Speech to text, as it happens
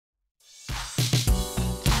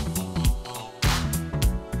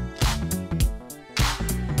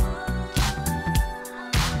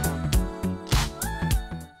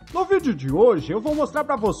vídeo de hoje eu vou mostrar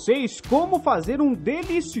para vocês como fazer um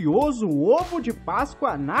delicioso ovo de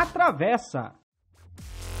Páscoa na travessa.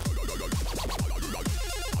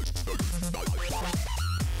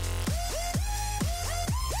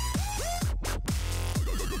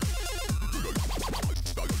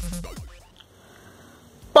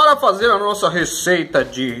 Para fazer a nossa receita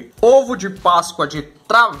de ovo de Páscoa de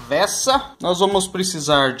travessa, nós vamos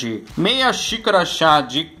precisar de meia xícara chá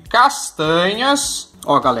de castanhas.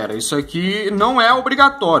 Ó, galera, isso aqui não é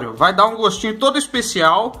obrigatório, vai dar um gostinho todo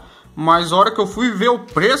especial, mas a hora que eu fui ver o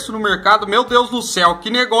preço no mercado, meu Deus do céu, que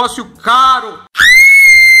negócio caro!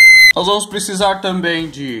 Nós vamos precisar também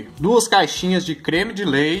de 2 caixinhas de creme de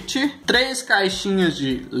leite, 3 caixinhas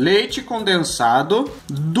de leite condensado,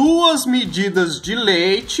 2 medidas de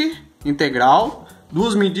leite integral,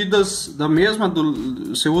 2 medidas da mesma,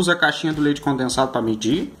 você usa a caixinha do leite condensado para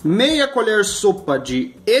medir, meia colher sopa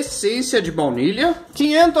de essência de baunilha,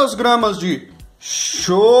 500 gramas de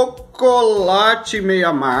chocolate meio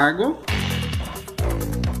amargo.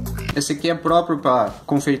 Esse aqui é próprio para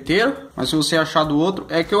confeiteiro, mas se você achar do outro,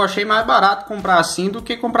 é que eu achei mais barato comprar assim do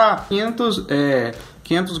que comprar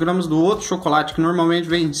 500 gramas do outro chocolate, que normalmente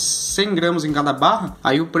vem 100 gramas em cada barra.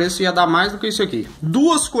 Aí o preço ia dar mais do que isso aqui.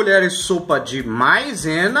 2 colheres de sopa de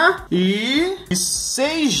maisena e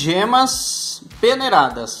 6 gemas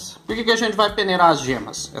peneiradas. Por que a gente vai peneirar as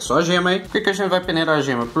gemas? É só a gema aí. Por que a gente vai peneirar a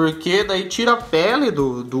gema? Porque daí tira a pele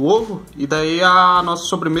do ovo e daí a nossa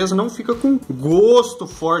sobremesa não fica com gosto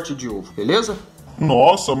forte de ovo, beleza?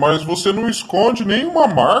 Nossa, mas você não esconde nenhuma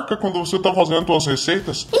marca quando você tá fazendo suas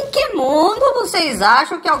receitas? Em que mundo vocês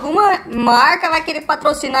acham que alguma marca vai querer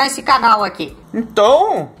patrocinar esse canal aqui?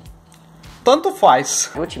 Então, tanto faz.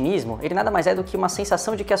 O otimismo, ele nada mais é do que uma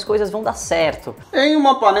sensação de que as coisas vão dar certo. Em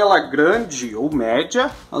uma panela grande ou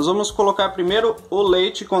média, nós vamos colocar primeiro o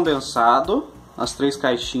leite condensado, as 3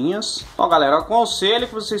 caixinhas. Ó, galera, eu aconselho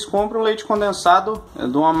que vocês comprem um leite condensado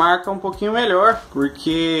de uma marca um pouquinho melhor,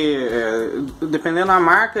 porque dependendo da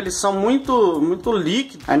marca, eles são muito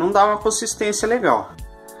líquidos, aí não dá uma consistência legal.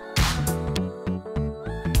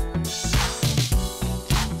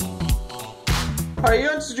 Aí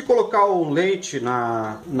antes de colocar o leite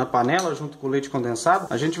na panela junto com o leite condensado,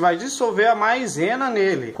 a gente vai dissolver a maisena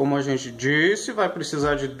nele. Como a gente disse, vai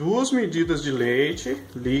precisar de 2 medidas de leite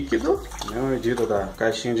líquido, mesma medida da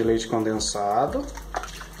caixinha de leite condensado.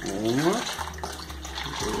 1,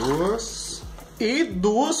 2 e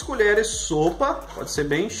 2 colheres de sopa, pode ser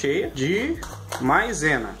bem cheia, de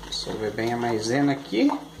maisena. Dissolver bem a maisena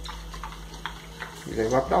aqui. E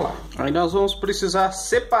levar pra lá. Aí nós vamos precisar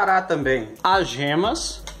separar também as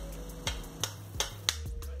gemas.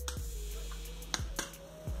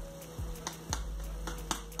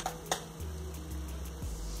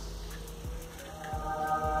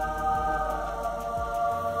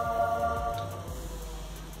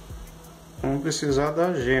 Vamos precisar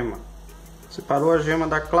da gema. Separou a gema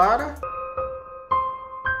da clara.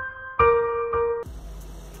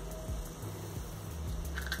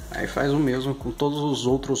 Aí faz o mesmo com todos os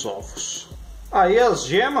outros ovos. Aí as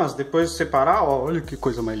gemas, depois de separar, ó, olha que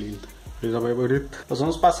coisa mais linda. Coisa mais bonita. Nós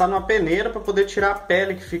vamos passar numa peneira para poder tirar a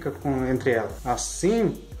pele que fica entre elas.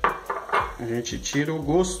 Assim, a gente tira o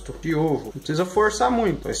gosto de ovo. Não precisa forçar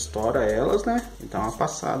muito. Estoura elas, né? E dá uma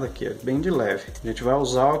passada aqui, bem de leve. A gente vai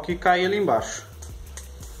usar o que cair ali embaixo.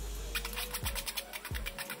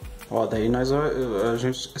 Ó, daí a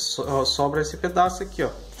gente sobra esse pedaço aqui,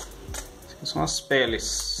 ó. São as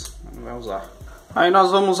peles, não vai usar. Aí nós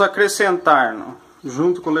vamos acrescentar,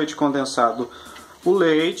 junto com o leite condensado, o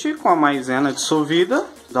leite com a maisena dissolvida,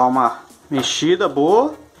 dar uma mexida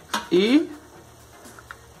boa, e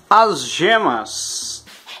as gemas.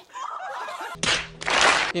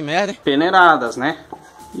 Que merda, hein? Peneiradas, né?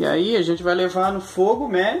 E aí a gente vai levar no fogo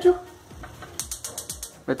médio.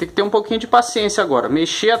 Vai ter que ter um pouquinho de paciência agora,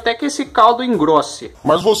 mexer até que esse caldo engrosse.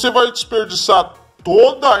 Mas você vai desperdiçar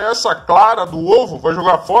toda essa clara do ovo? Vai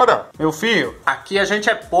jogar fora? Meu filho, aqui a gente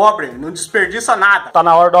é pobre, não desperdiça nada. Tá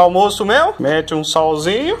na hora do almoço mesmo? Mete um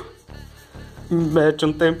salzinho, mete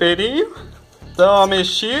um temperinho, dá uma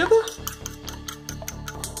mexida,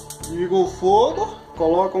 liga o fogo,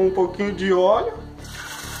 coloca um pouquinho de óleo.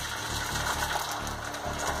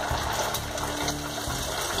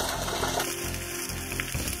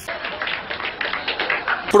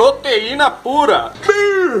 Proteína pura!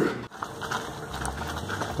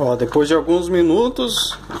 Ó, depois de alguns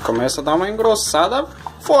minutos, começa a dar uma engrossada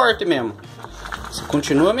forte mesmo. Você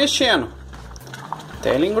continua mexendo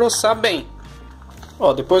até ele engrossar bem.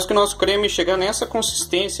 Ó, depois que o nosso creme chegar nessa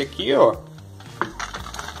consistência aqui, ó,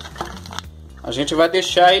 a gente vai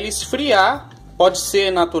deixar ele esfriar Pode ser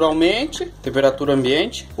naturalmente, temperatura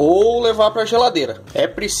ambiente, ou levar para a geladeira. É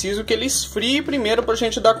preciso que ele esfrie primeiro para a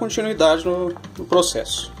gente dar continuidade no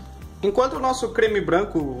processo. Enquanto o nosso creme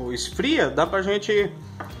branco esfria, dá pra gente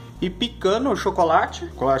ir picando o chocolate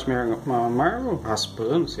meio amargo,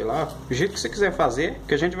 raspando, sei lá, do jeito que você quiser fazer,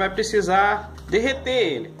 que a gente vai precisar derreter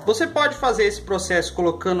ele. Você pode fazer esse processo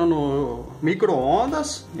colocando no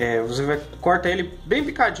micro-ondas, você corta ele bem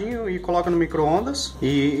picadinho e coloca no micro-ondas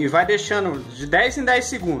e vai deixando de 10 em 10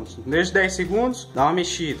 segundos. Deixa 10 segundos, dá uma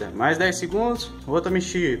mexida, mais 10 segundos, outra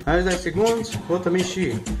mexida, mais 10 segundos, outra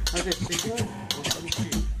mexida, mais 10 segundos, outra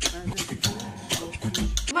mexida.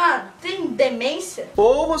 Mano, tem demência?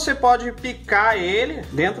 Ou você pode picar ele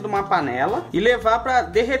dentro de uma panela e levar para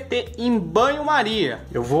derreter em banho-maria.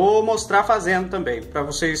 Eu vou mostrar fazendo também, para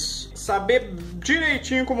vocês saberem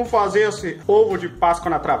direitinho como fazer esse ovo de Páscoa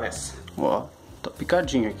na travessa. Ó, tá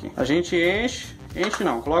picadinho aqui. A gente enche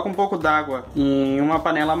não, coloca um pouco d'água em uma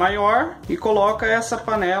panela maior e coloca essa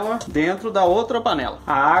panela dentro da outra panela.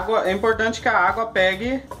 A água, é importante que a água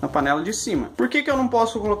pegue na panela de cima. Por que eu não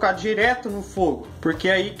posso colocar direto no fogo? Porque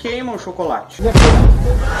aí queima o chocolate.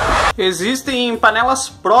 Existem panelas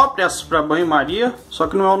próprias para banho-maria, só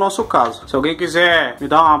que não é o nosso caso. Se alguém quiser me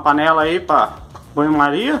dar uma panela aí para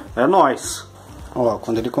banho-maria, é nóis. Ó,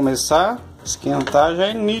 quando ele começar a esquentar já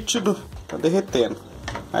é nítido, tá derretendo.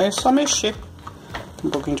 Aí é só mexer. Um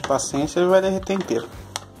pouquinho de paciência, ele vai derreter inteiro.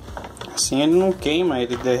 Assim ele não queima,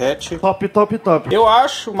 ele derrete. Top, top, top. Eu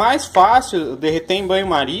acho mais fácil derreter em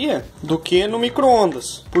banho-maria do que no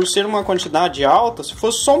micro-ondas. Por ser uma quantidade alta, se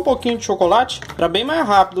fosse só um pouquinho de chocolate, era bem mais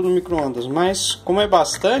rápido no micro-ondas. Mas como é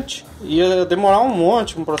bastante, ia demorar um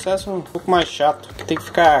monte, um processo um pouco mais chato. Que tem que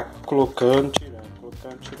ficar colocando, tirando.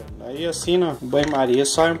 Aí assim no banho-maria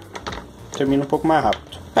só termina um pouco mais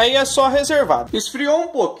rápido. Aí é só reservado. Esfriou um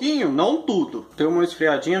pouquinho, não tudo. Deu uma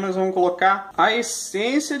esfriadinha, nós vamos colocar a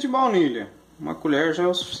essência de baunilha. Uma colher já é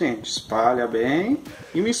o suficiente. Espalha bem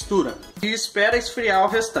e mistura. E espera esfriar o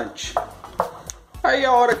restante. Aí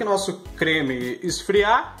a hora que nosso creme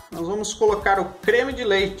esfriar, nós vamos colocar o creme de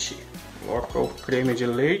leite. Coloca o creme de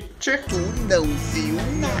leite. Não viu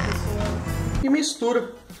nada. E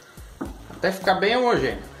mistura. Até ficar bem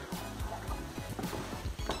homogêneo.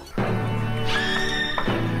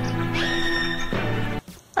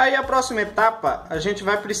 Aí a próxima etapa, a gente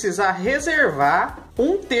vai precisar reservar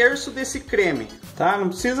 1/3 desse creme, tá? Não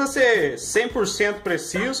precisa ser 100%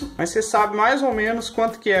 preciso, mas você sabe mais ou menos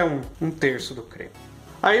quanto que é 1/3 do creme.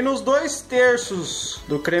 Aí nos 2/3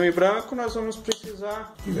 do creme branco, nós vamos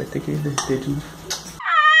precisar... Vai ter que derreter de novo.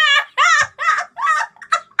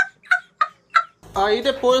 Aí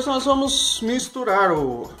depois nós vamos misturar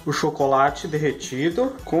o chocolate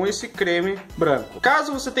derretido com esse creme branco.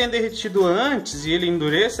 Caso você tenha derretido antes e ele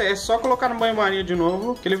endureça, é só colocar no banho-maria de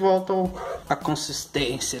novo que ele volta a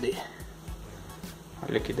consistência dele.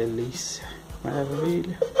 Olha que delícia,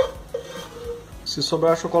 maravilha. Se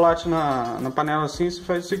sobrar chocolate na panela assim, você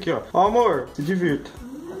faz isso aqui, ó. Ó, amor, se divirta.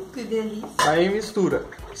 Que delícia. Aí mistura.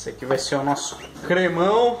 Esse aqui vai ser o nosso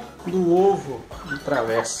cremão do ovo de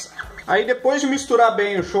travessa. Aí depois de misturar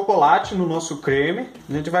bem o chocolate no nosso creme,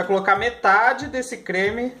 a gente vai colocar metade desse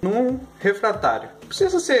creme num refratário. Não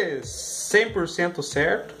precisa ser 100%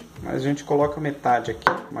 certo, mas a gente coloca metade aqui,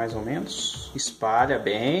 mais ou menos. Espalha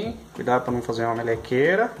bem, cuidado para não fazer uma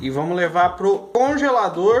melequeira. E vamos levar pro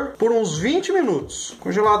congelador por uns 20 minutos.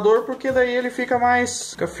 Congelador porque daí ele fica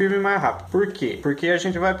firme mais rápido. Por quê? Porque a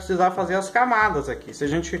gente vai precisar fazer as camadas aqui. Se a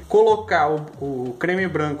gente colocar o creme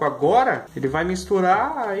branco agora, ele vai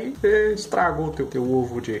misturar, aí você estragou o teu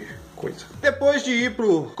ovo de coisa. Depois de ir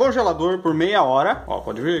pro congelador por meia hora, ó,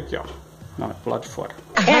 pode ver aqui, ó. Não, é pro lado de fora.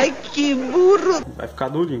 Ai, que burro! Vai ficar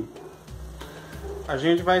durinho. A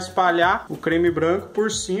gente vai espalhar o creme branco por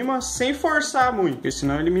cima sem forçar muito, porque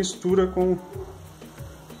senão ele mistura com o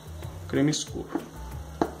creme escuro.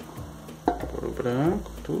 Pôr o branco,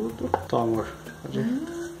 tudo. Toma, amor. Pode ir.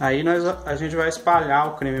 Aí a gente vai espalhar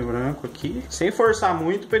o creme branco aqui, sem forçar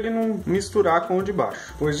muito para ele não misturar com o de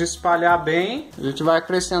baixo. Depois de espalhar bem, a gente vai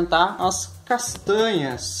acrescentar as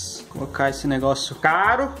castanhas. Colocar esse negócio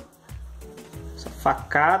caro. Essa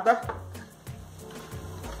facada.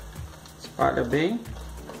 Espalha bem.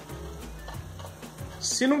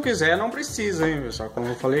 Se não quiser, não precisa, hein, pessoal? Como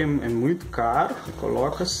eu falei, é muito caro.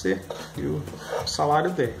 Coloca-se e o salário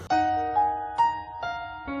dele.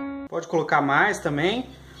 Pode colocar mais também.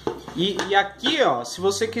 E aqui, ó, se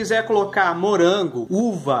você quiser colocar morango,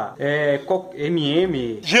 uva,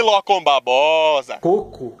 Giló com babosa,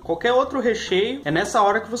 coco, qualquer outro recheio, é nessa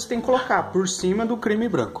hora que você tem que colocar por cima do creme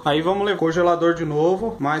branco. Aí vamos levar o congelador de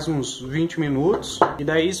novo, mais uns 20 minutos, e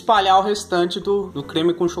daí espalhar o restante do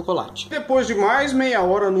creme com chocolate. Depois de mais meia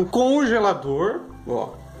hora no congelador, ó,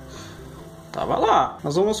 tava lá.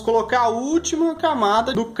 Nós vamos colocar a última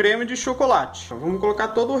camada do creme de chocolate. Então, vamos colocar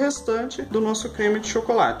todo o restante do nosso creme de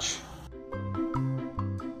chocolate.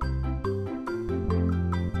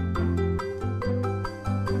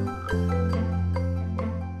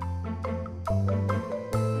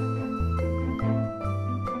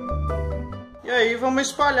 E aí vamos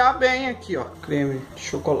espalhar bem aqui, ó, creme de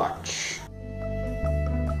chocolate.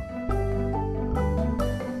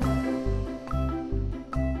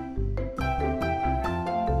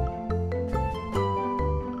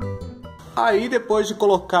 Aí depois de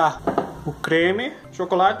colocar o creme de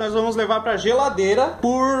chocolate, nós vamos levar para geladeira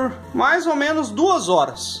por mais ou menos 2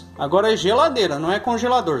 horas. Agora é geladeira, não é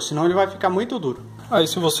congelador, senão ele vai ficar muito duro. Aí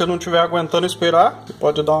se você não estiver aguentando esperar, você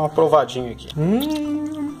pode dar uma provadinha aqui.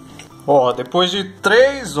 Ó, depois de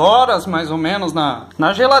 3 horas mais ou menos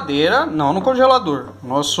na geladeira, não no congelador,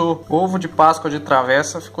 nosso ovo de Páscoa de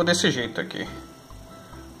travessa ficou desse jeito aqui.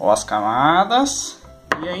 Ó as camadas.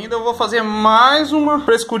 E ainda eu vou fazer mais uma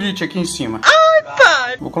frescurite aqui em cima. Ai,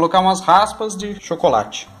 pai! Vou colocar umas raspas de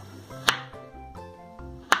chocolate.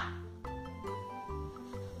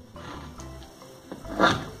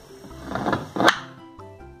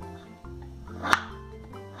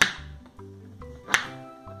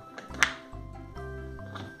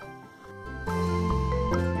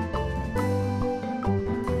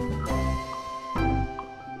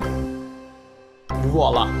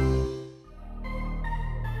 Voilá!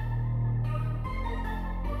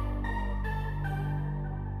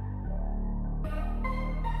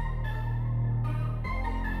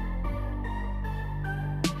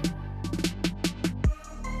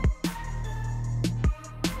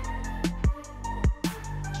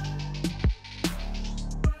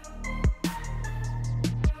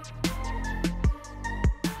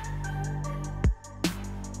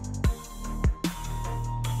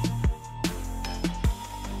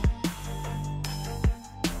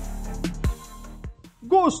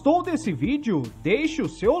 Gostou desse vídeo? Deixe o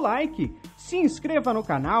seu like, se inscreva no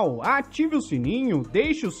canal, ative o sininho,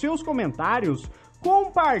 deixe os seus comentários,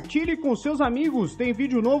 compartilhe com seus amigos, tem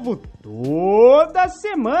vídeo novo toda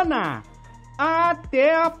semana.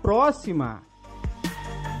 Até a próxima!